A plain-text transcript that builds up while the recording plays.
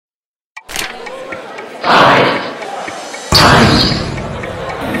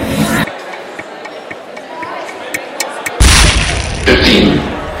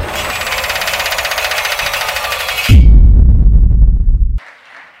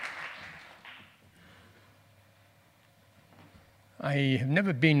I have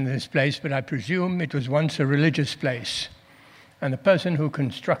never been in this place, but I presume it was once a religious place. And the person who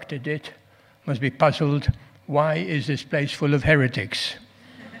constructed it must be puzzled, why is this place full of heretics?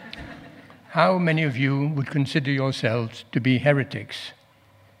 How many of you would consider yourselves to be heretics?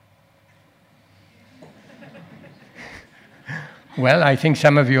 Well, I think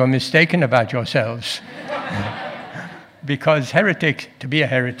some of you are mistaken about yourselves. Because to be a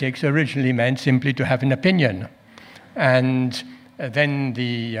heretic originally meant simply to have an opinion. And then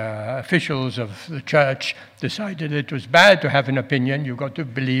the officials of the church decided it was bad to have an opinion. You've got to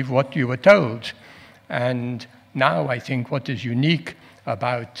believe what you were told. And now I think what is unique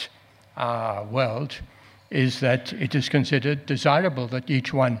about our world is that it is considered desirable that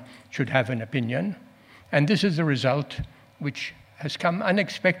each one should have an opinion. And this is a result which has come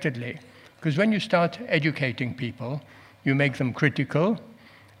unexpectedly. Because when you start educating people, you make them critical,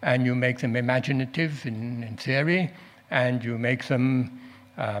 and you make them imaginative in theory, and you make them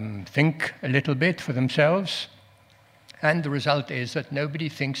think a little bit for themselves. And the result is that nobody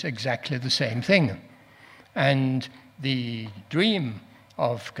thinks exactly the same thing. And the dream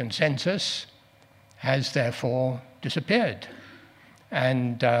of consensus has therefore disappeared.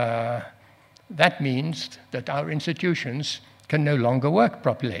 And that means that our institutions can no longer work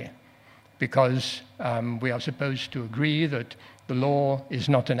properly, because we are supposed to agree that the law is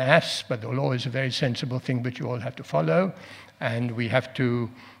not an ass, but the law is a very sensible thing that you all have to follow, and we have to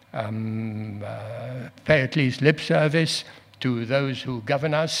pay at least lip service to those who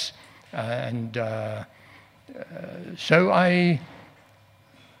govern us. So I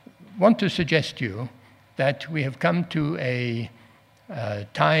want to suggest to you that we have come to a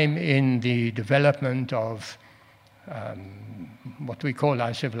time in the development of what we call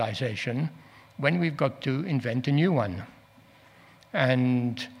our civilization, when we've got to invent a new one.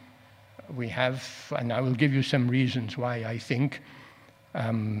 And we have, and I will give you some reasons why I think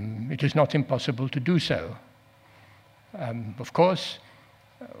it is not impossible to do so. Of course,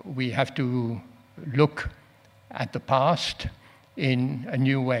 we have to look at the past in a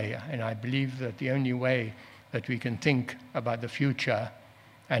new way, and I believe that the only way that we can think about the future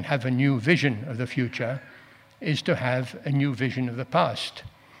and have a new vision of the future is to have a new vision of the past.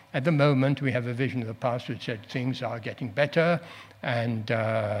 At the moment, we have a vision of the past which said things are getting better, and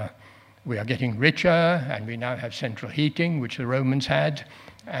we are getting richer, and we now have central heating, which the Romans had,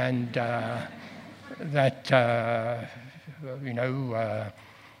 and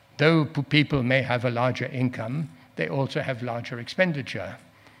though people may have a larger income, they also have larger expenditure.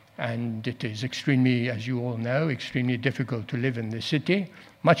 And it is extremely, as you all know, extremely difficult to live in this city,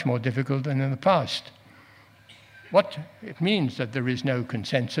 much more difficult than in the past. What it means that there is no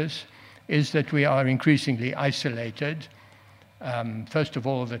consensus is that we are increasingly isolated. First of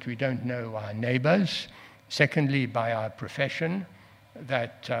all, that we don't know our neighbors. Secondly, by our profession,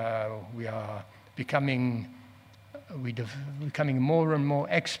 that we are becoming more and more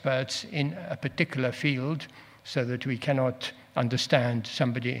experts in a particular field, so that we cannot understand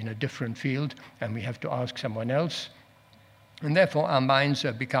somebody in a different field, and we have to ask someone else. And therefore, our minds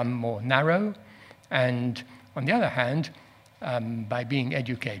have become more narrow. And on the other hand, by being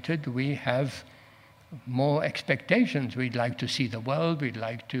educated, we have more expectations. We'd like to see the world, we'd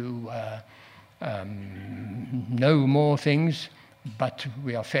like to know more things, but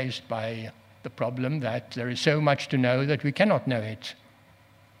we are faced by the problem that there is so much to know that we cannot know it.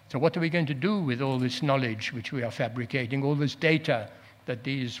 So what are we going to do with all this knowledge which we are fabricating, all this data that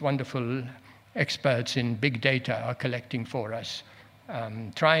these wonderful experts in big data are collecting for us,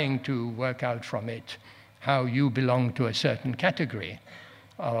 trying to work out from it how you belong to a certain category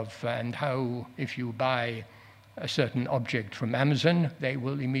and how, if you buy a certain object from Amazon, they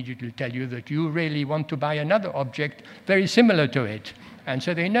will immediately tell you that you really want to buy another object very similar to it. And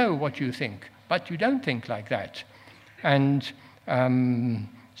so they know what you think, but you don't think like that. And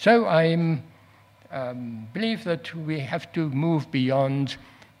so I believe that we have to move beyond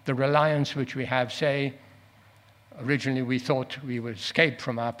the reliance which we have. Say, originally we thought we would escape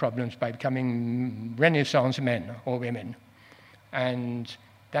from our problems by becoming Renaissance men or women. And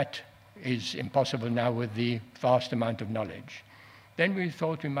that is impossible now with the vast amount of knowledge. Then we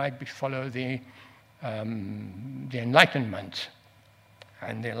thought we might follow the Enlightenment.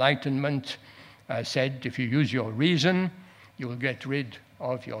 And the Enlightenment said, if you use your reason, you will get rid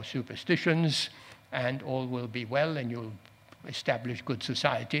of your superstitions, and all will be well, and you'll establish good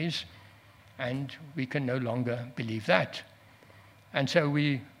societies. And we can no longer believe that. And so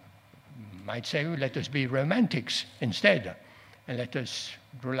we might say, well, let us be romantics instead, and let us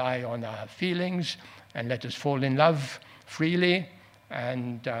rely on our feelings, and let us fall in love freely,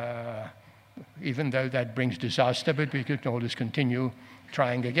 and even though that brings disaster, but we can always continue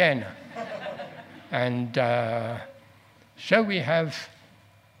trying again. And so we have,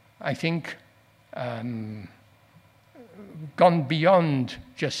 I think, gone beyond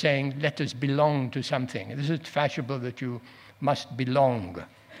just saying, let us belong to something. This is fashionable that you must belong.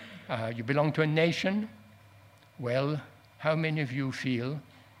 You belong to a nation. Well, how many of you feel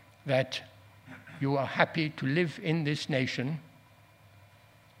that you are happy to live in this nation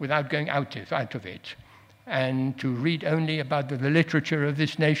without going out of it, and to read only about the literature of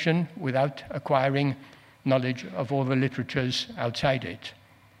this nation without acquiring knowledge of all the literatures outside it?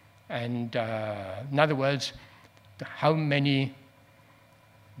 And in other words, how many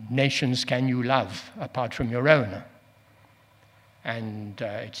nations can you love apart from your own? And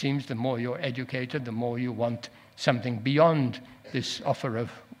it seems the more you're educated, the more you want something beyond this offer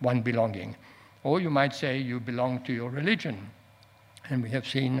of one belonging. Or you might say you belong to your religion. And we have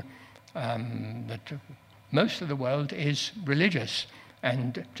seen that most of the world is religious.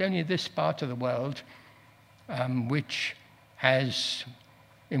 And it's only this part of the world in which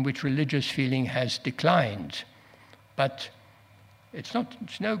religious feeling has declined. But it's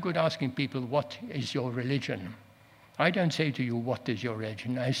no good asking people, what is your religion? I don't say to you, what is your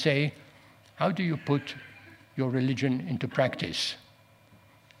religion? I say, how do you put your religion into practice?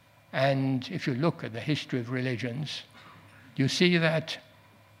 And if you look at the history of religions, you see that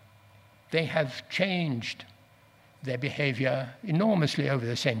they have changed their behavior enormously over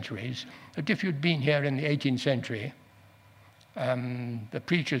the centuries. But if you'd been here in the 18th century, the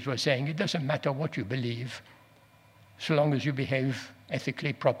preachers were saying, it doesn't matter what you believe, so long as you behave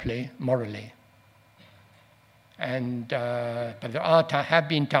ethically, properly, morally. And but there have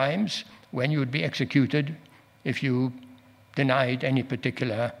been times when you would be executed if you denied any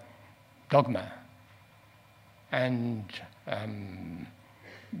particular dogma. And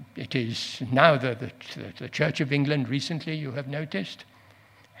it is now that the Church of England recently, you have noticed,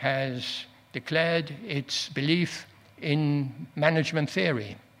 has declared its belief in management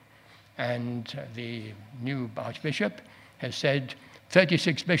theory. And the new Archbishop has said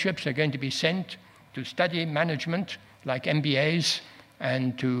 36 bishops are going to be sent to study management like MBAs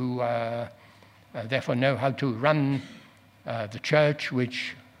and to therefore know how to run the church,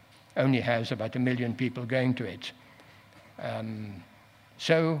 which only has about 1 million people going to it. And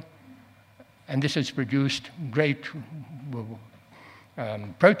this has produced great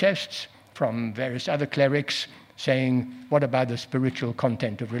protests from various other clerics saying, what about the spiritual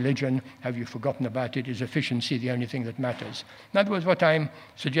content of religion? Have you forgotten about it? Is efficiency the only thing that matters? In other words, what I'm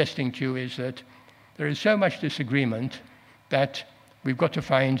suggesting to you is that there is so much disagreement that we've got to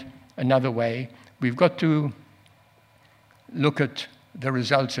find another way. We've got to look at the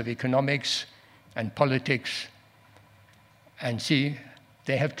results of economics and politics and see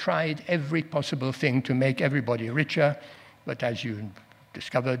they have tried every possible thing to make everybody richer, but as you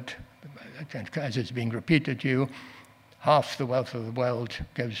discovered, as it's being repeated to you, half the wealth of the world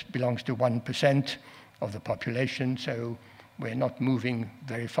belongs to 1% of the population, so we're not moving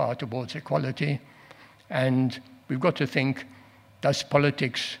very far towards equality. And we've got to think,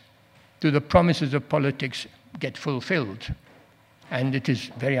 do the promises of politics get fulfilled? And it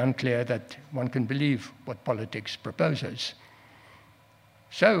is very unclear that one can believe what politics proposes.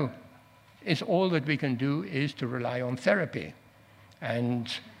 So, all that we can do is to rely on therapy and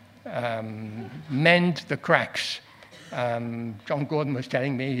mend the cracks. John Gordon was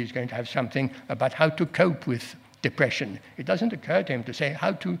telling me he's going to have something about how to cope with depression. It doesn't occur to him to say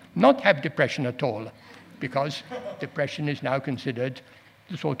how to not have depression at all, because depression is now considered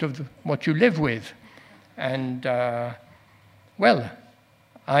the sort of what you live with. And, well,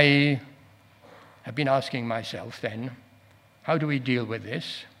 I have been asking myself then, how do we deal with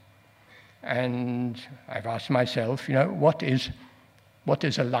this? And I've asked myself, what is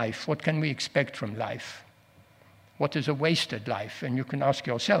a life? What can we expect from life? What is a wasted life? And you can ask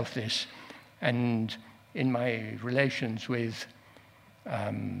yourself this. And in my relations with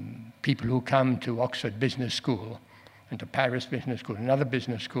people who come to Oxford Business School and to Paris Business School and other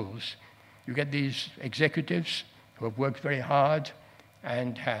business schools, you get these executives who have worked very hard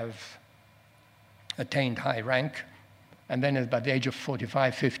and have attained high rank. And then by the age of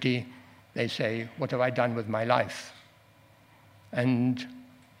 45, 50, they say, what have I done with my life? And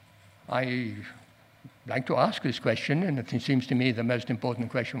I like to ask this question, and it seems to me the most important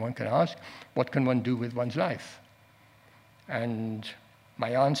question one can ask, what can one do with one's life? And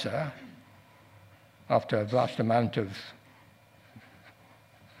my answer, after a vast amount of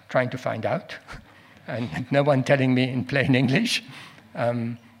trying to find out, and no one telling me in plain English,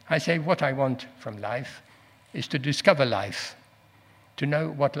 I say what I want from life is to discover life, to know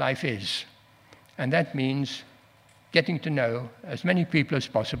what life is. And that means getting to know as many people as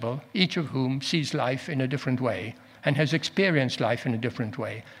possible, each of whom sees life in a different way and has experienced life in a different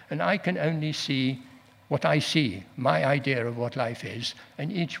way. And I can only see what I see, my idea of what life is,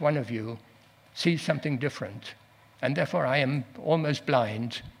 and each one of you sees something different. And therefore I am almost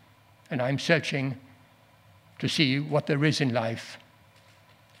blind, and I'm searching to see what there is in life.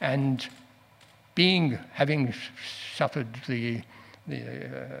 And having suffered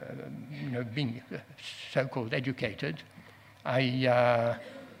being so-called educated, I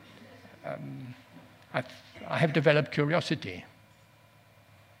have developed curiosity.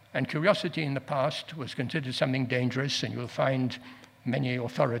 And curiosity in the past was considered something dangerous, and you'll find many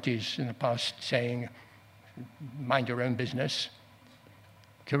authorities in the past saying, mind your own business.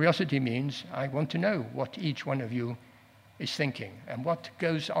 Curiosity means I want to know what each one of you is thinking. And what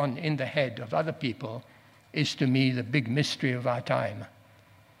goes on in the head of other people is, to me, the big mystery of our time.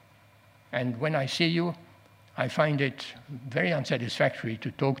 And when I see you, I find it very unsatisfactory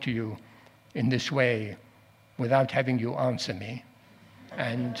to talk to you in this way without having you answer me.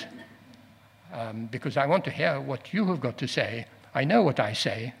 And because I want to hear what you have got to say. I know what I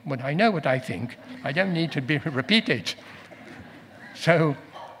say, when I know what I think, I don't need to repeat it. So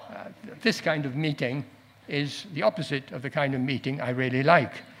this kind of meeting is the opposite of the kind of meeting I really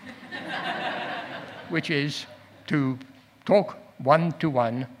like, which is to talk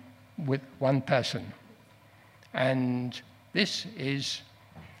one-to-one with one person. And this is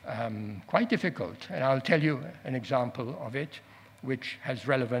quite difficult, and I'll tell you an example of it, which has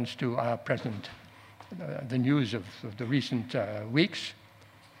relevance to our present, the news of the recent weeks.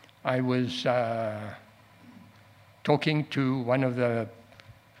 I was talking to one of the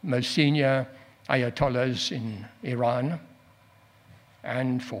most senior ayatollahs in Iran,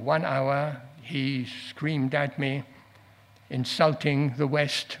 and for 1 hour he screamed at me, insulting the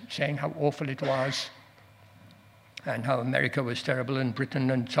West, saying how awful it was, and how America was terrible, and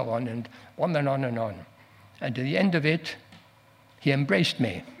Britain, and so on, and on and on and on. And at the end of it, he embraced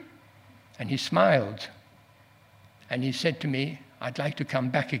me, and he smiled, and he said to me, I'd like to come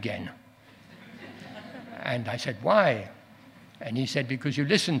back again. And I said, why? And he said, because you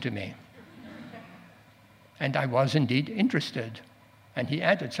listened to me. And I was indeed interested. And he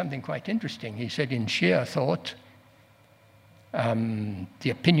added something quite interesting. He said, in sheer thought, the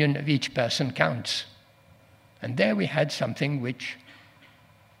opinion of each person counts. And there we had something which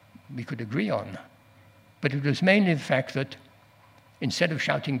we could agree on. But it was mainly the fact that instead of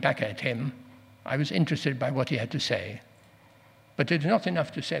shouting back at him, I was interested by what he had to say. But it's not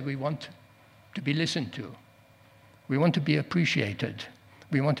enough to say we want to be listened to. We want to be appreciated.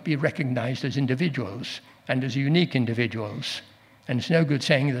 We want to be recognized as individuals and as unique individuals. And it's no good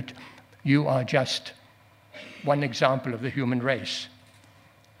saying that you are just one example of the human race.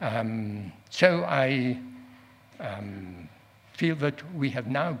 So I feel that we have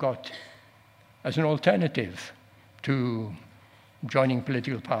now got, as an alternative to joining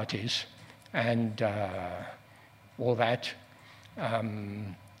political parties and all that,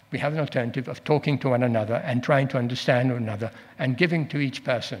 we have an alternative of talking to one another and trying to understand one another and giving to each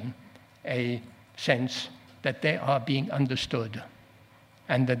person a sense that they are being understood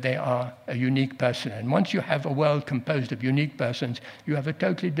and that they are a unique person. And once you have a world composed of unique persons, you have a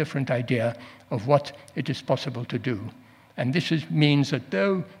totally different idea of what it is possible to do. And this means that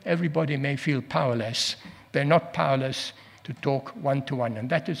though everybody may feel powerless, they're not powerless to talk one-to-one. And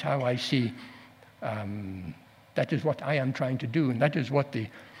that is how I see, that is what I am trying to do, and that is what the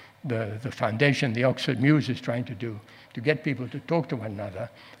foundation, the Oxford Muse, is trying to do, to get people to talk to one another.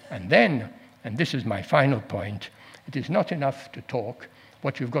 And then, and this is my final point, it is not enough to talk.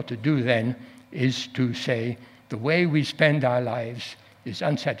 What you've got to do then is to say, the way we spend our lives is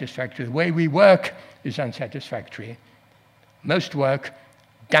unsatisfactory, the way we work is unsatisfactory. Most work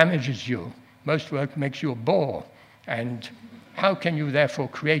damages you. Most work makes you a bore. And how can you therefore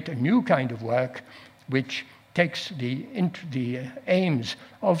create a new kind of work which takes the aims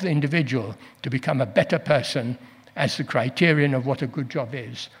of the individual to become a better person as the criterion of what a good job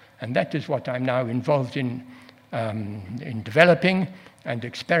is? And that is what I'm now involved in developing and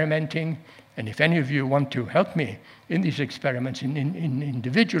experimenting. And if any of you want to help me in these experiments in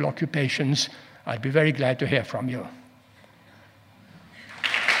individual occupations, I'd be very glad to hear from you.